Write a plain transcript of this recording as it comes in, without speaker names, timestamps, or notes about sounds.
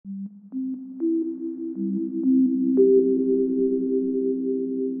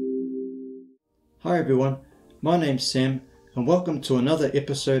Hi everyone, my name's Sam and welcome to another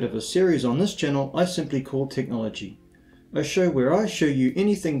episode of a series on this channel I simply call Technology. A show where I show you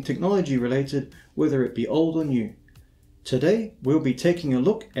anything technology related, whether it be old or new. Today we'll be taking a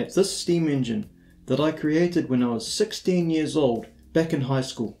look at this steam engine that I created when I was 16 years old back in high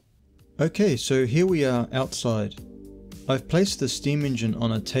school. Okay, so here we are outside. I've placed the steam engine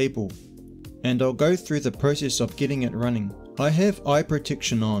on a table and I'll go through the process of getting it running. I have eye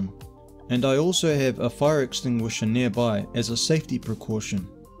protection on. And I also have a fire extinguisher nearby as a safety precaution.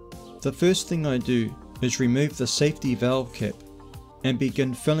 The first thing I do is remove the safety valve cap and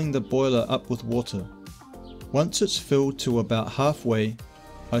begin filling the boiler up with water. Once it's filled to about halfway,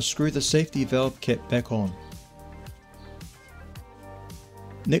 I screw the safety valve cap back on.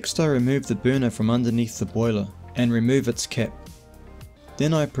 Next I remove the burner from underneath the boiler and remove its cap.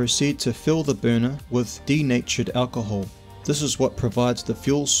 Then I proceed to fill the burner with denatured alcohol. This is what provides the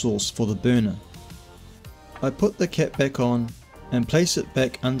fuel source for the burner. I put the cap back on and place it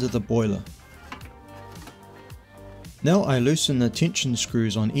back under the boiler. Now I loosen the tension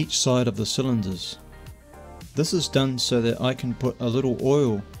screws on each side of the cylinders. This is done so that I can put a little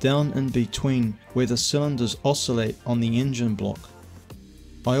oil down in between where the cylinders oscillate on the engine block.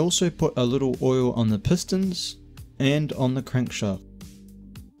 I also put a little oil on the pistons and on the crankshaft.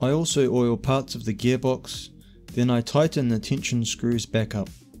 I also oil parts of the gearbox. Then I tighten the tension screws back up.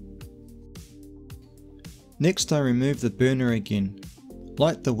 Next I remove the burner again,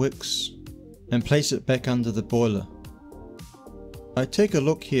 light the wicks and place it back under the boiler. I take a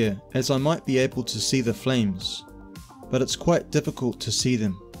look here as I might be able to see the flames, but it's quite difficult to see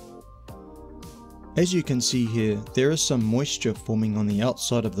them. As you can see here, there is some moisture forming on the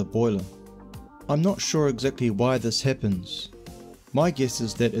outside of the boiler. I'm not sure exactly why this happens. My guess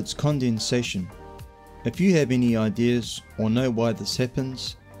is that it's condensation. If you have any ideas or know why this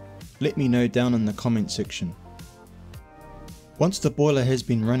happens, let me know down in the comment section. Once the boiler has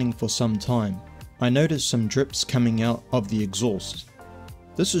been running for some time, I notice some drips coming out of the exhaust.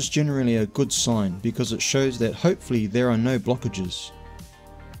 This is generally a good sign because it shows that hopefully there are no blockages.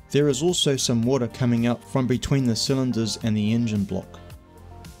 There is also some water coming out from between the cylinders and the engine block.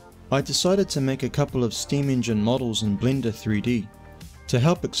 I decided to make a couple of steam engine models in Blender 3D to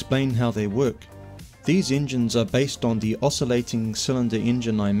help explain how they work. These engines are based on the oscillating cylinder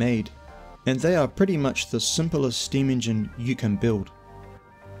engine I made, and they are pretty much the simplest steam engine you can build.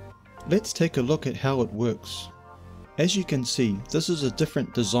 Let's take a look at how it works. As you can see, this is a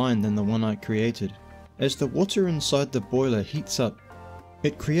different design than the one I created. As the water inside the boiler heats up,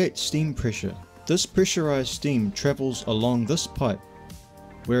 it creates steam pressure. This pressurized steam travels along this pipe,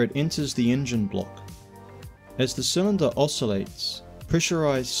 where it enters the engine block. As the cylinder oscillates,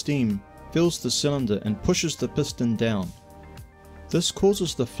 pressurized steam fills the cylinder and pushes the piston down. This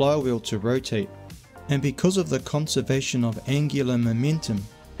causes the flywheel to rotate, and because of the conservation of angular momentum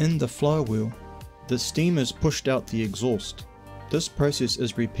in the flywheel, the steam is pushed out the exhaust. This process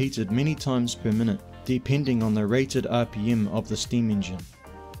is repeated many times per minute, depending on the rated RPM of the steam engine.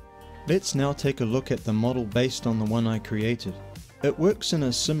 Let's now take a look at the model based on the one I created. It works in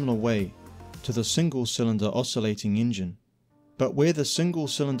a similar way to the single cylinder oscillating engine. But where the single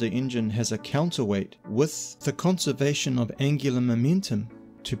cylinder engine has a counterweight with the conservation of angular momentum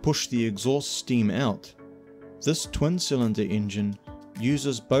to push the exhaust steam out, this twin cylinder engine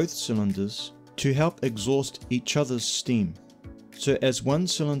uses both cylinders to help exhaust each other's steam. So as one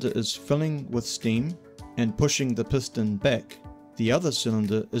cylinder is filling with steam and pushing the piston back, the other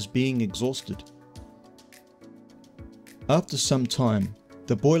cylinder is being exhausted. After some time,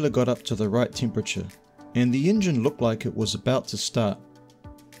 the boiler got up to the right temperature, and the engine looked like it was about to start.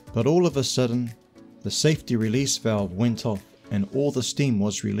 But all of a sudden, the safety release valve went off and all the steam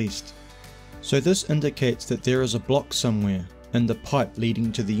was released. So this indicates that there is a block somewhere in the pipe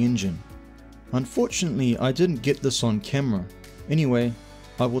leading to the engine. Unfortunately, I didn't get this on camera. Anyway,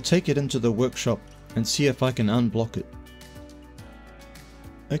 I will take it into the workshop and see if I can unblock it.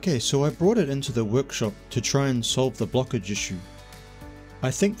 Okay, so I brought it into the workshop to try and solve the blockage issue. I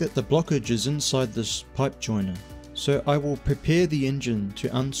think that the blockage is inside this pipe joiner, so I will prepare the engine to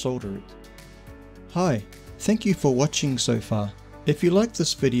unsolder it. Hi, thank you for watching so far. If you like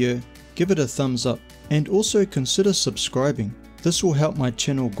this video, give it a thumbs up and also consider subscribing. This will help my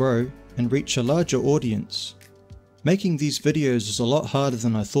channel grow and reach a larger audience. Making these videos is a lot harder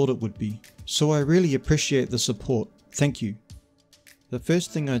than I thought it would be, so I really appreciate the support. Thank you. The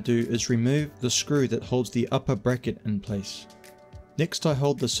first thing I do is remove the screw that holds the upper bracket in place. Next I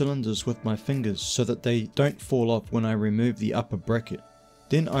hold the cylinders with my fingers so that they don't fall off when I remove the upper bracket.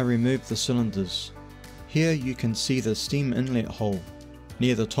 Then I remove the cylinders. Here you can see the steam inlet hole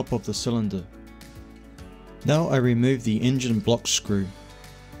near the top of the cylinder. Now I remove the engine block screw.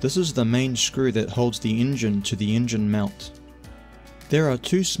 This is the main screw that holds the engine to the engine mount. There are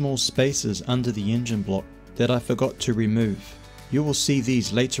two small spaces under the engine block that I forgot to remove. You will see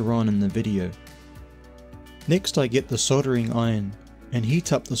these later on in the video. Next I get the soldering iron and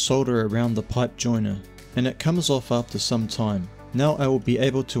heat up the solder around the pipe joiner, and it comes off after some time. Now I will be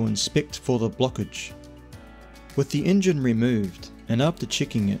able to inspect for the blockage. With the engine removed, and after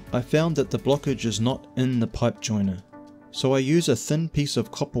checking it, I found that the blockage is not in the pipe joiner. So I use a thin piece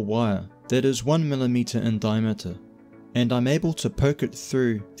of copper wire that is 1mm in diameter, and I'm able to poke it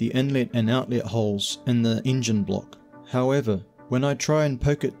through the inlet and outlet holes in the engine block. However, when I try and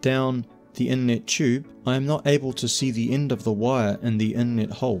poke it down the inlet tube, I am not able to see the end of the wire in the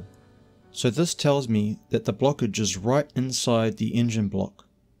inlet hole. So this tells me that the blockage is right inside the engine block.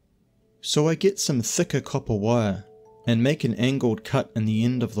 So I get some thicker copper wire and make an angled cut in the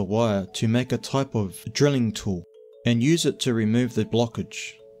end of the wire to make a type of drilling tool and use it to remove the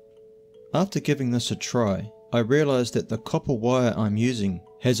blockage. After giving this a try, I realized that the copper wire I'm using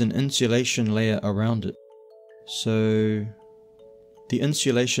has an insulation layer around it. So the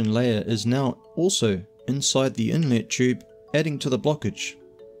insulation layer is now also inside the inlet tube, adding to the blockage.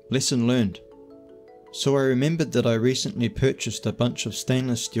 Lesson learned. So I remembered that I recently purchased a bunch of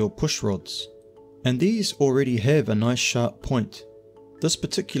stainless steel push rods, and these already have a nice sharp point. This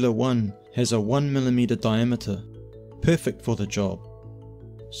particular one has a 1mm diameter, perfect for the job.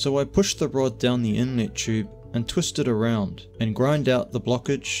 So I pushed the rod down the inlet tube and twist it around and grind out the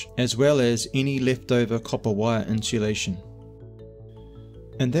blockage as well as any leftover copper wire insulation.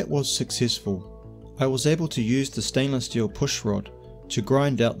 And that was successful. I was able to use the stainless steel push rod to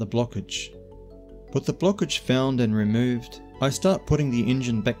grind out the blockage. With the blockage found and removed, I start putting the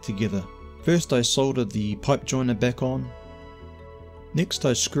engine back together. First I solder the pipe joiner back on. Next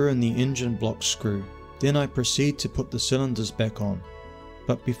I screw in the engine block screw. Then I proceed to put the cylinders back on.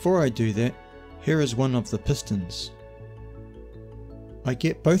 But before I do that, here is one of the pistons. I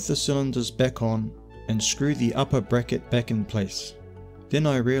get both the cylinders back on and screw the upper bracket back in place. Then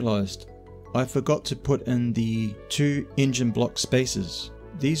I realized I forgot to put in the two engine block spaces.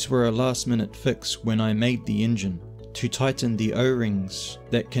 These were a last minute fix when I made the engine to tighten the O-rings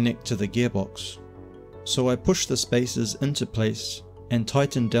that connect to the gearbox. So I pushed the spaces into place and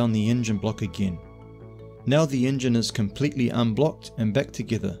tightened down the engine block again. Now the engine is completely unblocked and back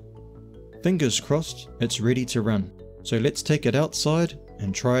together. Fingers crossed it's ready to run. So let's take it outside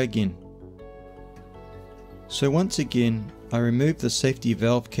and try again. So once again I removed the safety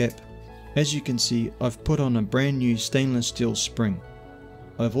valve cap. As you can see, I've put on a brand new stainless steel spring.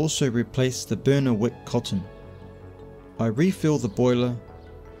 I've also replaced the burner wick cotton. I refill the boiler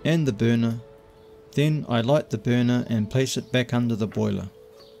and the burner, then I light the burner and place it back under the boiler.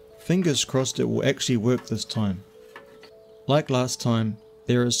 Fingers crossed it will actually work this time. Like last time,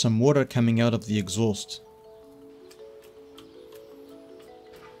 there is some water coming out of the exhaust.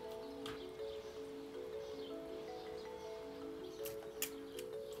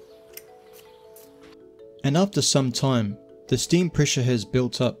 And after some time, the steam pressure has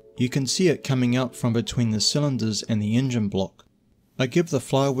built up. You can see it coming out from between the cylinders and the engine block. I give the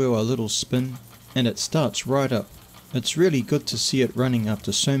flywheel a little spin and it starts right up. It's really good to see it running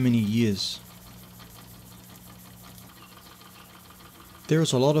after so many years. There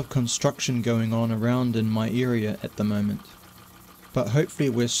is a lot of construction going on around in my area at the moment, but hopefully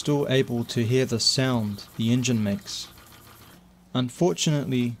we're still able to hear the sound the engine makes.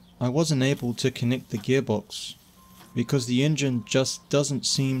 Unfortunately, I wasn't able to connect the gearbox because the engine just doesn't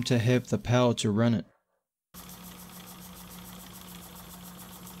seem to have the power to run it.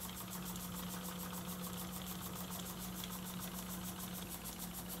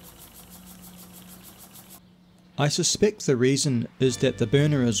 I suspect the reason is that the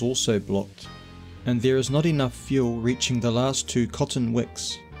burner is also blocked, and there is not enough fuel reaching the last two cotton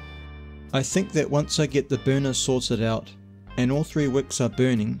wicks. I think that once I get the burner sorted out and all three wicks are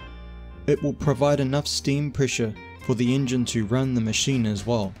burning, it will provide enough steam pressure for the engine to run the machine as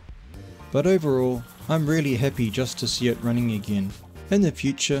well. But overall, I'm really happy just to see it running again. In the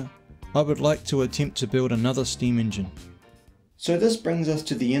future, I would like to attempt to build another steam engine. So this brings us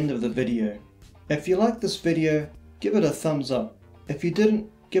to the end of the video. If you liked this video, give it a thumbs up. If you didn't,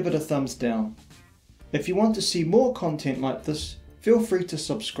 give it a thumbs down. If you want to see more content like this, feel free to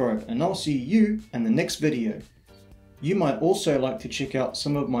subscribe and I'll see you in the next video. You might also like to check out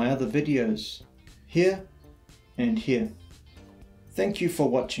some of my other videos, here and here. Thank you for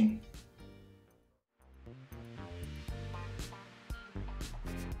watching.